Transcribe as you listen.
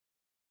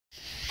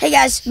Hey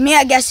guys,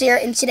 Mia Guess here,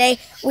 and today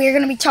we are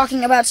going to be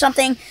talking about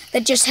something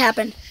that just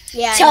happened.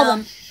 Yeah, Tell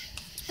them.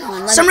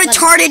 Some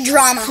retarded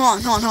drama.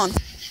 Hold on.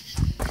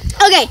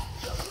 Okay.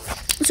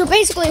 So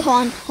basically,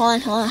 hold on. My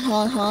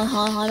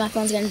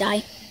phone's gonna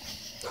die.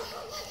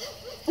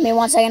 Give me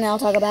 1 second and I'll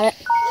talk about it.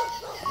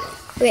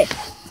 Okay.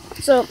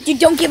 So, Dude,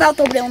 don't give out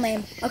the real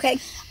name, okay?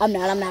 I'm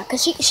not.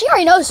 Because she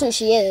already knows who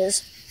she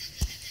is.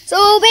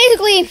 So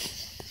basically,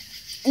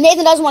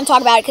 Nathan doesn't want to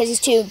talk about it because he's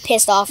too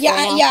pissed off. Yeah,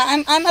 right now.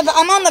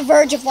 I'm on the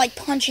verge of like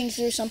punching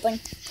through something.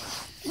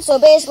 So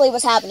basically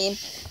what's happening,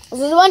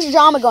 there's a bunch of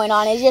drama going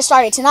on. It just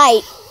started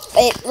tonight.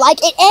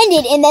 It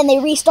ended and then they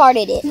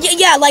restarted it.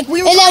 Yeah, like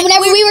we were. And then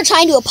whenever we were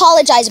trying to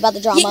apologize about the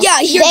drama,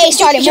 they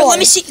started more. Let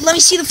me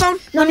see the phone.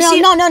 No,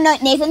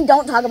 Nathan,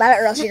 don't talk about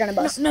it or else you're gonna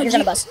bust. You're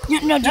gonna bust.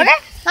 No, dude. Okay.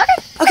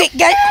 Okay,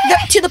 guys,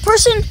 to the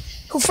person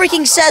who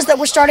freaking says that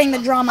we're starting the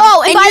drama.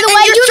 Oh, and by the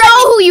way, you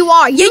know who you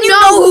are. You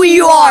know who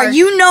you are.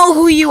 You know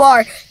who you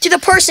are. To the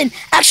person,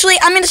 actually,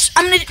 I'm gonna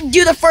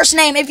do the first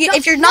name. If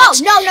you're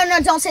not, no,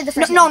 don't say the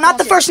first name. No, not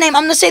the first name.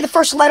 I'm gonna say the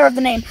first letter of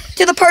the name.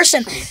 To the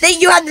person that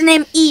you have the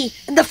name E.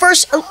 The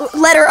first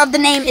letter of the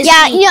name is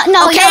E.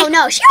 No.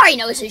 She already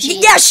knows who she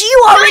is. Yeah,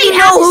 you already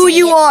know who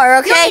you are.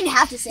 Okay. You don't even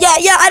have to say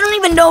it. Yeah. I don't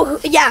even know who.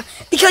 Yeah,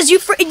 because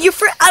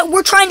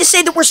we're trying to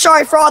say that we're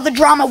sorry for all the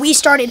drama we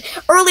started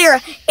earlier.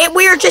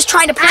 We were just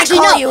trying to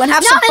call you and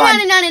have some fun.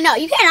 No.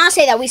 You cannot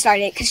say that we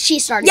started it because she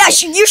started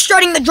it. Yeah, you're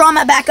starting the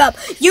drama back up.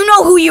 You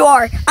know who you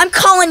are. I'm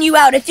calling you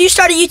out. If you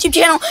start a YouTube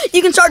channel,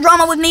 you can start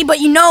drama with me, but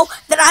you know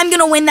that I'm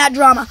going to win that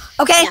drama,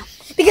 okay? Yeah.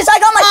 Because I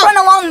got my friend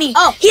along me.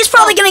 He's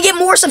probably going to get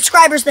more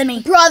subscribers than me.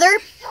 Brother,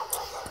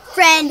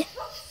 friend,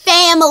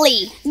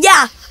 family.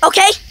 Yeah,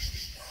 okay?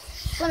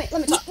 Let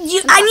me talk.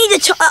 I need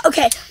to,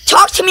 okay,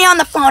 talk to me on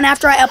the phone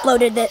after I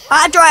upload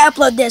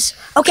this,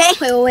 okay?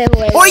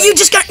 Wait. Or you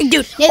just got,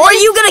 dude, or are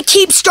you going to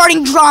keep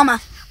starting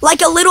drama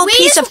like a little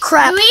piece of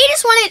crap? We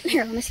just wanted,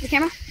 here, let me see the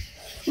camera.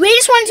 We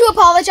just wanted to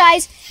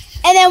apologize,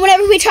 and then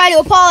whenever we try to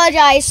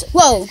apologize,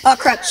 whoa. Oh,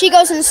 crap. She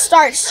goes and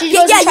starts, you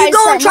go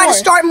and try to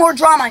start more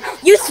drama.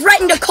 You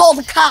threatened to call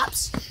the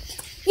cops.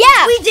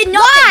 Yeah. We did nothing.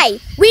 Why?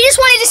 We just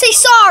wanted to say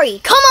sorry.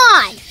 Come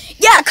on.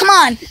 Yeah, come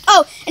on.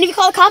 Oh, and if you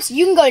call the cops,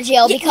 you can go to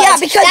jail because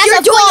that's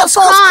you're doing a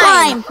false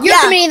crime. You're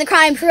committing the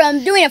crime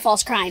from doing a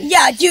false crime.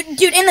 Yeah, dude,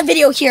 in the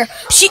video here.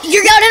 Don't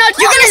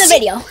end the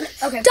video.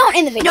 Okay. Don't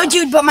end the video. No,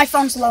 dude, but my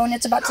phone's low and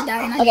it's about to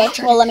die. And okay,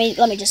 well, let me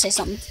just say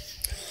something.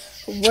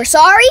 We're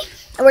sorry.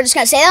 We're just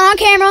going to say that on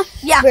camera.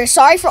 Yeah. We're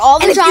sorry for all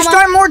the drama. And if you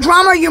start more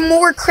drama, you're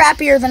more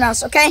crappier than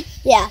us, okay?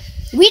 Yeah.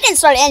 We didn't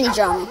start any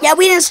drama. Yeah,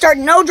 we didn't start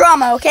no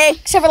drama, okay?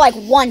 Except for like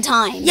one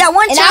time. Yeah,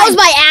 one time. And that was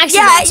by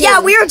accident, too.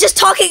 Yeah, we were just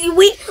talking.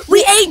 We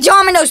ate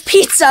Domino's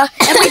pizza,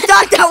 and we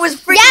thought that was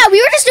freaking... Yeah,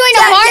 we were just doing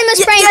a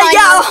harmless prank on you.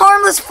 Yeah, a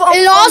harmless phone.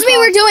 And all we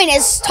were doing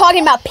is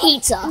talking about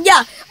pizza.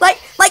 Yeah, like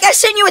I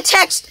sent you a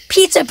text,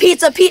 pizza.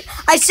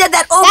 I said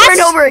that over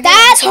and over again.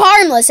 That's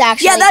harmless,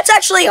 actually. Yeah, that's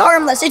actually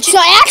harmless. So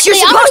actually,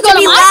 I'm going to go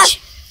to my...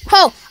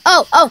 I'm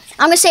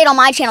going to say it on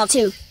my channel,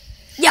 too.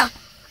 Yeah.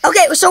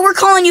 Okay, so we're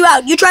calling you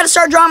out. You try to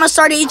start drama,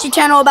 start a YouTube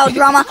channel about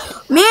drama.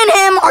 Me and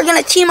him are going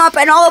to team up,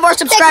 and all of our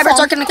subscribers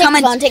are going to come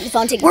in. Take the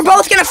phone. We're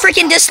both going to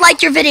freaking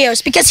dislike your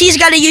videos because he's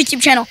got a YouTube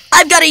channel.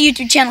 I've got a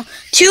YouTube channel.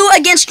 2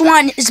 against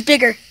 1 is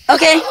bigger,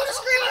 okay?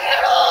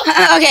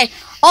 Okay,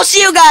 I'll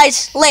see you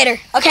guys later,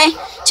 okay?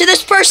 To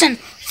this person,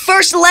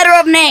 first letter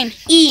of name,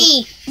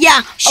 E.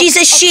 Yeah, she's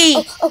a she.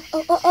 I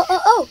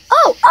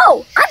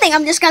think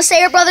I'm just going to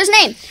say her brother's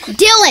name.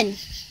 Dylan.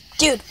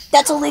 Dude,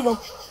 that's illegal.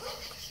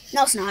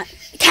 No, it's not.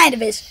 It kind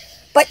of is.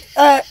 But,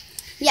 yeah,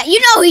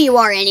 you know who you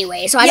are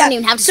anyway, so I don't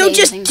even have to say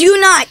anything. So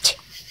just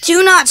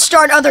do not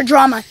start other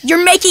drama.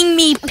 You're making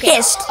me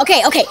pissed.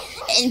 Okay.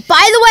 And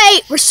by the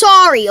way, we're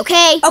sorry,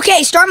 okay?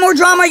 Okay, start more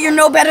drama. You're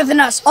no better than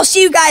us. I'll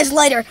see you guys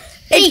later.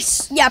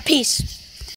 Peace. Yeah, peace.